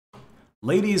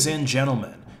Ladies and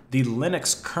gentlemen, the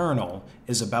Linux kernel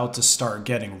is about to start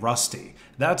getting rusty.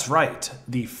 That's right,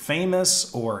 the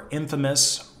famous or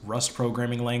infamous Rust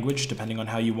programming language, depending on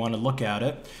how you want to look at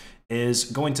it, is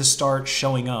going to start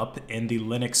showing up in the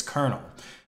Linux kernel.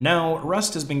 Now,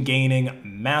 Rust has been gaining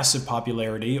massive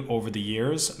popularity over the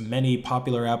years. Many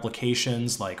popular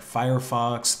applications like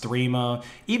Firefox, Threema,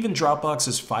 even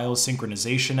Dropbox's file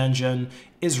synchronization engine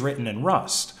is written in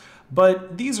Rust.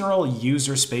 But these are all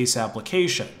user space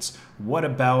applications. What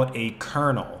about a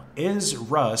kernel? Is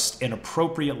Rust an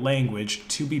appropriate language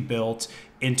to be built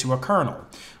into a kernel?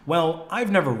 Well,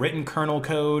 I've never written kernel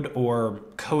code or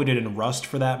coded in Rust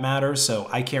for that matter, so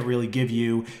I can't really give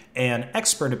you an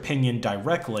expert opinion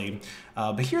directly.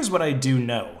 But here's what I do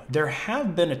know. There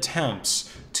have been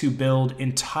attempts to build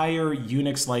entire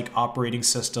Unix-like operating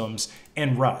systems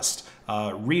in Rust.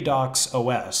 Redux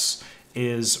OS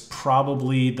is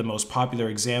probably the most popular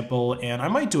example, and I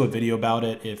might do a video about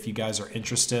it if you guys are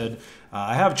interested.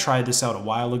 I have tried this out a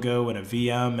while ago in a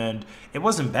VM, and it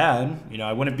wasn't bad. You know,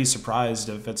 I wouldn't be surprised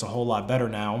if it's a whole lot better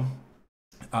now.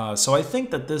 So I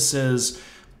think that this is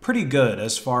pretty good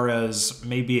as far as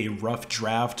maybe a rough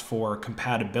draft for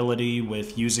compatibility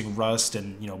with using Rust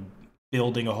and,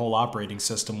 building a whole operating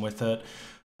system with it.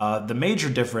 The major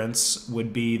difference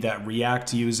would be that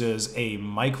React uses a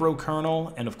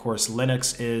microkernel, and of course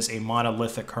Linux is a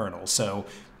monolithic kernel, so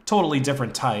totally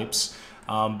different types.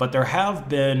 But there have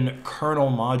been kernel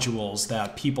modules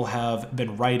that people have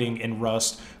been writing in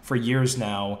Rust for years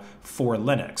now for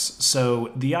Linux.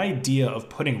 So the idea of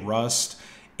putting Rust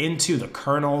into the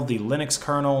kernel, the Linux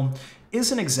kernel,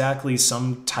 isn't exactly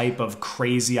some type of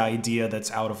crazy idea that's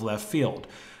out of left field.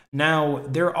 Now,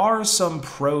 there are some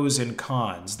pros and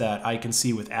cons that I can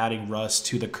see with adding Rust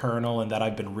to the kernel and that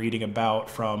I've been reading about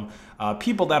from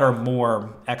people that are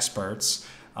more experts.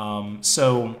 Rust,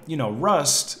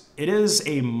 it is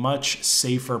a much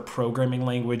safer programming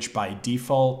language by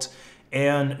default,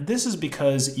 and this is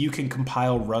because you can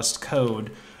compile Rust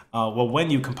code. When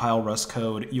you compile Rust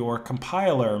code, your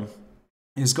compiler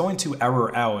is going to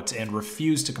error out and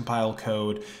refuse to compile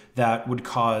code that would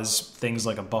cause things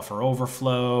like a buffer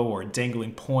overflow or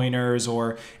dangling pointers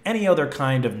or any other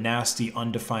kind of nasty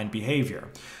undefined behavior.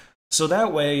 So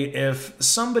that way, if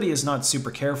somebody is not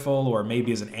super careful or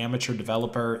maybe is an amateur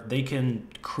developer, they can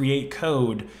create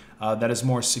code that is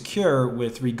more secure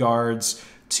with regards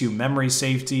to memory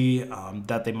safety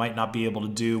that they might not be able to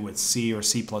do with C or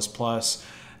C++.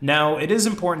 Now, it is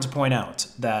important to point out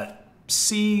that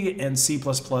C and C++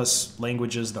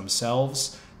 languages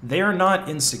themselves, they are not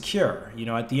insecure.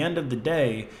 At the end of the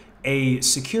day, a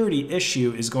security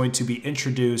issue is going to be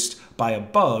introduced by a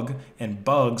bug, and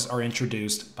bugs are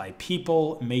introduced by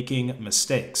people making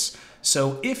mistakes.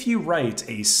 So if you write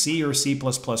a C or C++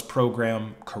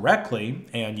 program correctly,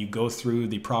 and you go through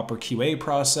the proper QA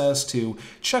process to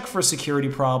check for security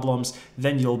problems,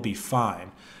 then you'll be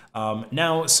fine.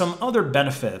 Now, some other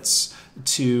benefits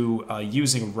to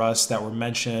using Rust that were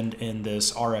mentioned in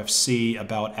this RFC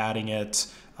about adding it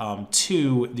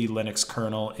to the Linux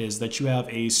kernel is that you have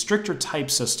a stricter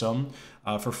type system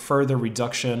for further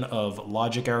reduction of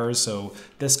logic errors. So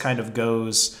this kind of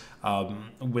goes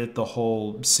with the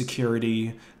whole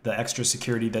security, the extra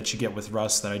security that you get with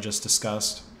Rust that I just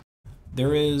discussed.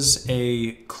 There is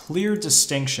a clear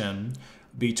distinction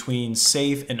between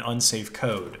safe and unsafe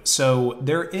code. So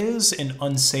there is an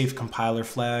unsafe compiler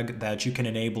flag that you can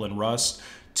enable in Rust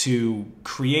to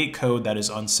create code that is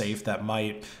unsafe that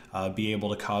might be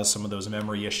able to cause some of those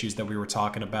memory issues that we were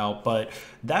talking about. But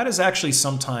that is actually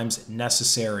sometimes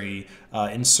necessary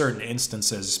in certain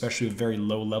instances, especially with very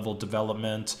low-level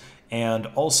development, and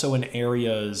also in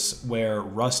areas where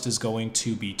Rust is going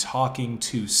to be talking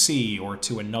to C or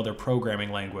to another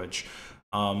programming language.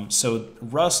 So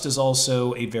Rust is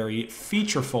also a very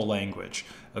featureful language.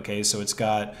 Okay, so it's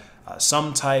got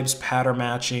sum types, pattern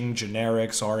matching,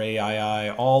 generics,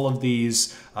 RAII, all of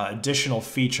these additional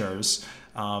features.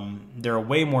 There are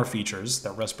way more features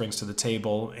that Rust brings to the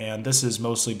table, and this is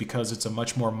mostly because it's a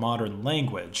much more modern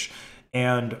language.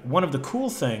 And one of the cool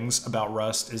things about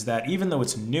Rust is that even though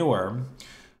it's newer,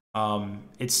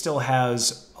 it still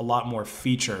has a lot more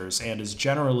features and is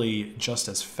generally just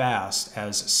as fast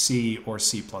as C or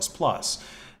C++.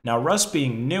 Now, Rust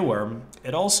being newer,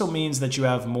 it also means that you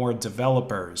have more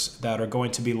developers that are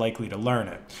going to be likely to learn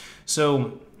it.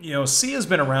 So, C has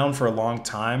been around for a long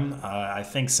time, I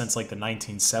think since like the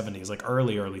 1970s, like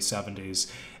early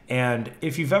 70s. And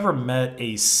if you've ever met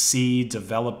a C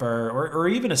developer or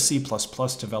even a C++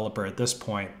 developer at this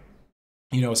point,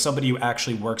 somebody who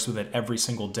actually works with it every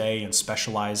single day and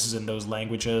specializes in those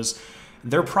languages,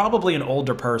 they're probably an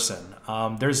older person.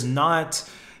 There's not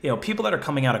people that are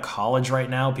coming out of college right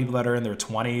now, people that are in their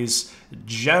 20s,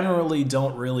 generally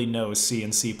don't really know C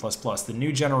and C++. The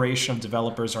new generation of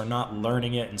developers are not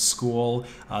learning it in school.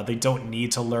 They don't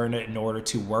need to learn it in order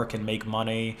to work and make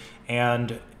money.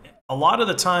 And a lot of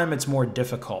the time, it's more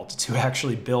difficult to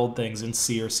actually build things in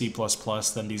C or C++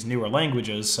 than these newer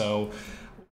languages. So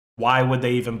why would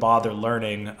they even bother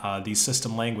learning these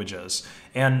system languages?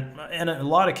 And in a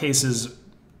lot of cases,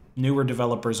 newer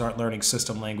developers aren't learning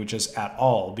system languages at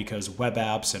all because web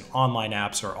apps and online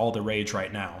apps are all the rage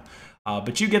right now.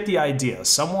 But you get the idea.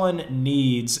 Someone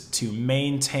needs to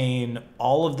maintain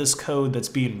all of this code that's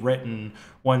being written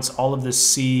once all of this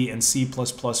C and C++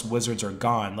 wizards are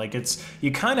gone. Like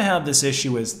you kind of have this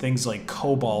issue with things like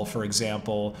COBOL, for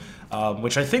example,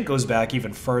 which I think goes back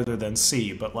even further than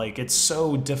C, but like it's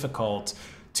so difficult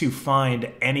to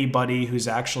find anybody who's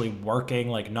actually working,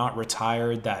 like not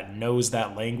retired, that knows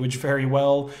that language very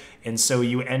well. And so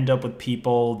you end up with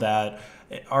people that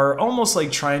are almost like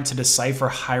trying to decipher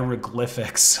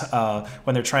hieroglyphics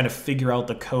when they're trying to figure out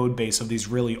the code base of these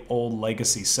really old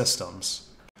legacy systems.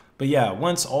 But yeah,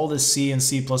 once all the C and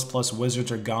C++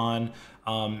 wizards are gone,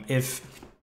 if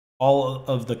all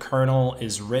of the kernel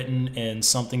is written in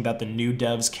something that the new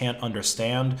devs can't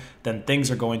understand, then things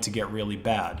are going to get really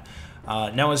bad.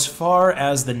 Now, as far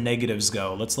as the negatives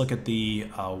go, let's look at the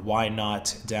why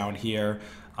not down here.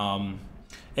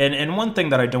 And one thing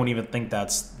that I don't even think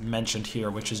that's mentioned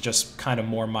here, which is just kind of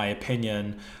more my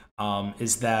opinion,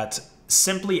 is that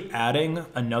simply adding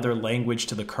another language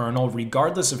to the kernel,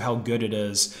 regardless of how good it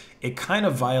is, it kind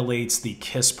of violates the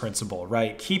KISS principle,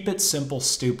 right? Keep it simple,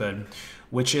 stupid,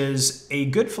 which is a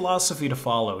good philosophy to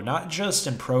follow, not just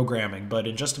in programming, but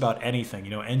in just about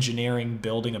anything, engineering,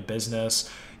 building a business.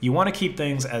 You want to keep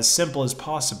things as simple as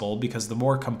possible because the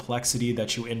more complexity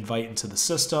that you invite into the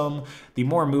system, the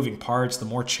more moving parts, the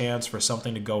more chance for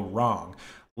something to go wrong.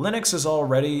 Linux is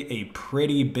already a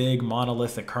pretty big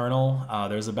monolithic kernel.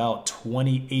 There's about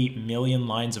 28 million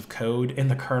lines of code in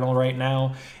the kernel right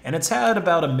now, and it's had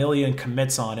about 1 million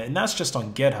commits on it, and that's just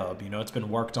on GitHub. It's been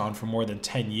worked on for more than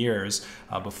 10 years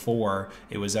before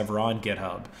it was ever on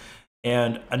GitHub.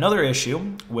 And another issue,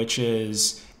 which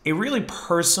is a really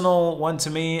personal one to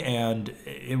me, and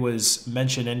it was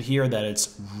mentioned in here that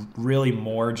it's really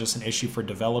more just an issue for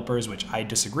developers, which I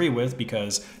disagree with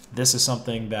because this is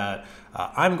something that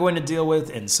I'm going to deal with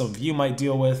and some of you might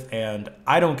deal with, and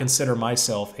I don't consider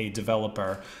myself a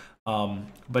developer.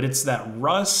 But it's that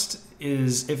Rust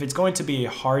is, if it's going to be a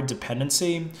hard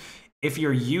dependency, if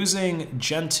you're using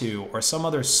Gentoo or some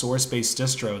other source-based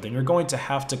distro, then you're going to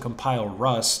have to compile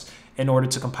Rust in order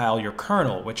to compile your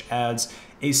kernel, which adds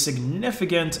a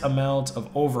significant amount of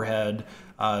overhead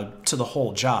to the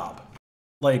whole job.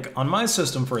 Like on my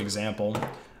system, for example,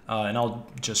 and I'll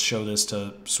just show this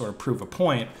to sort of prove a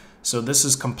point. So this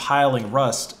is compiling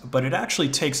Rust, but it actually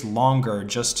takes longer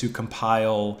just to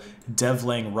compile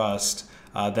devlang Rust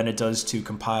than it does to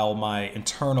compile my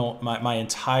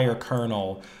entire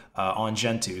kernel on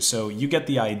Gentoo. So you get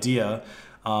the idea.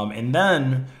 And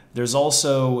then there's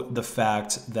also the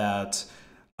fact that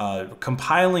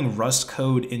compiling Rust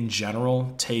code in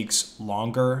general takes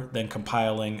longer than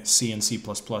compiling C and C++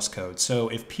 code. So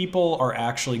if people are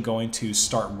actually going to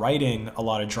start writing a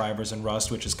lot of drivers in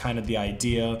Rust, which is kind of the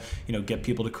idea, get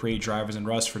people to create drivers in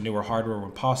Rust for newer hardware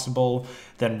when possible,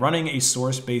 then running a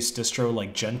source-based distro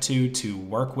like Gentoo to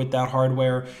work with that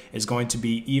hardware is going to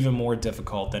be even more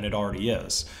difficult than it already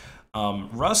is.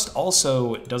 Rust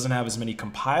also doesn't have as many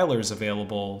compilers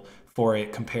available for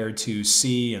it compared to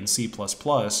C and C++,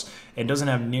 and doesn't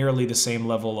have nearly the same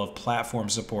level of platform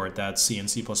support that C and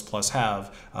C++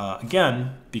 have,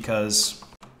 again, because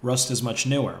Rust is much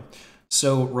newer.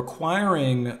 So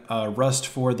requiring Rust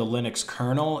for the Linux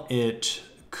kernel, it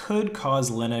could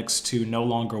cause Linux to no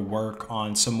longer work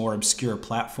on some more obscure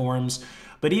platforms.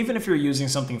 But even if you're using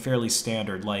something fairly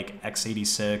standard like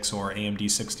x86 or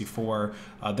AMD 64,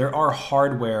 there are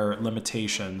hardware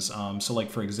limitations. So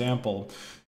like, for example,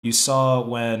 you saw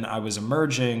when I was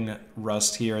emerging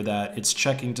Rust here that it's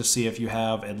checking to see if you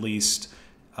have at least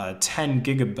 10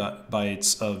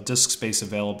 gigabytes of disk space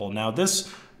available. Now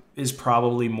this is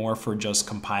probably more for just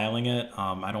compiling it.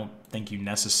 I don't think you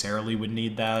necessarily would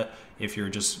need that if you're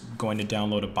just going to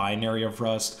download a binary of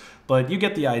Rust, but you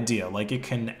get the idea. Like, it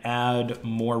can add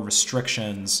more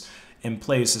restrictions in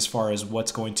place as far as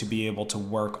what's going to be able to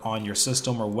work on your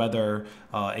system, or whether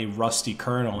a rusty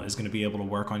kernel is going to be able to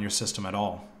work on your system at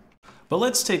all. But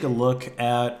let's take a look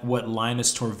at what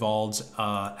Linus Torvalds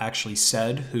actually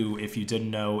said, who, if you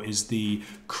didn't know, is the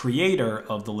creator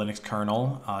of the Linux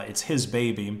kernel. It's his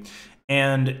baby.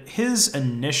 And his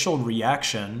initial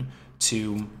reaction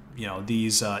to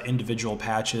these individual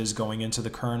patches going into the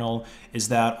kernel is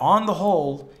that on the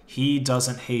whole, he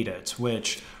doesn't hate it,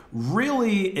 which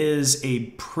really is a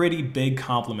pretty big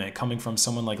compliment coming from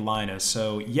someone like Linus.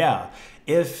 So yeah,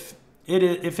 if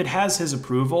it has his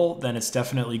approval, then it's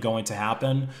definitely going to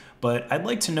happen. But I'd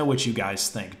like to know what you guys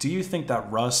think. Do you think that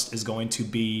Rust is going to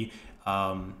be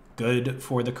good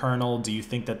for the kernel? Do you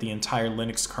think that the entire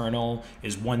Linux kernel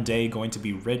is one day going to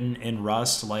be written in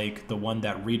Rust like the one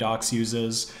that Redox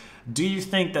uses? Do you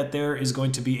think that there is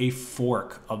going to be a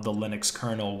fork of the Linux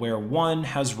kernel where one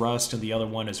has Rust and the other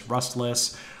one is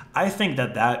Rustless? I think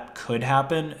that that could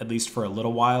happen, at least for a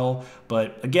little while.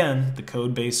 But again, the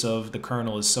code base of the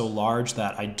kernel is so large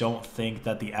that I don't think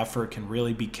that the effort can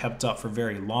really be kept up for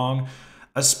very long,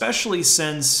 especially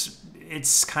since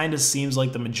it kind of seems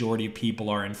like the majority of people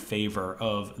are in favor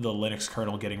of the Linux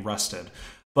kernel getting rusted.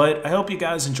 But I hope you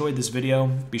guys enjoyed this video.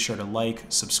 Be sure to like,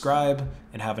 subscribe,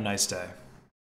 and have a nice day.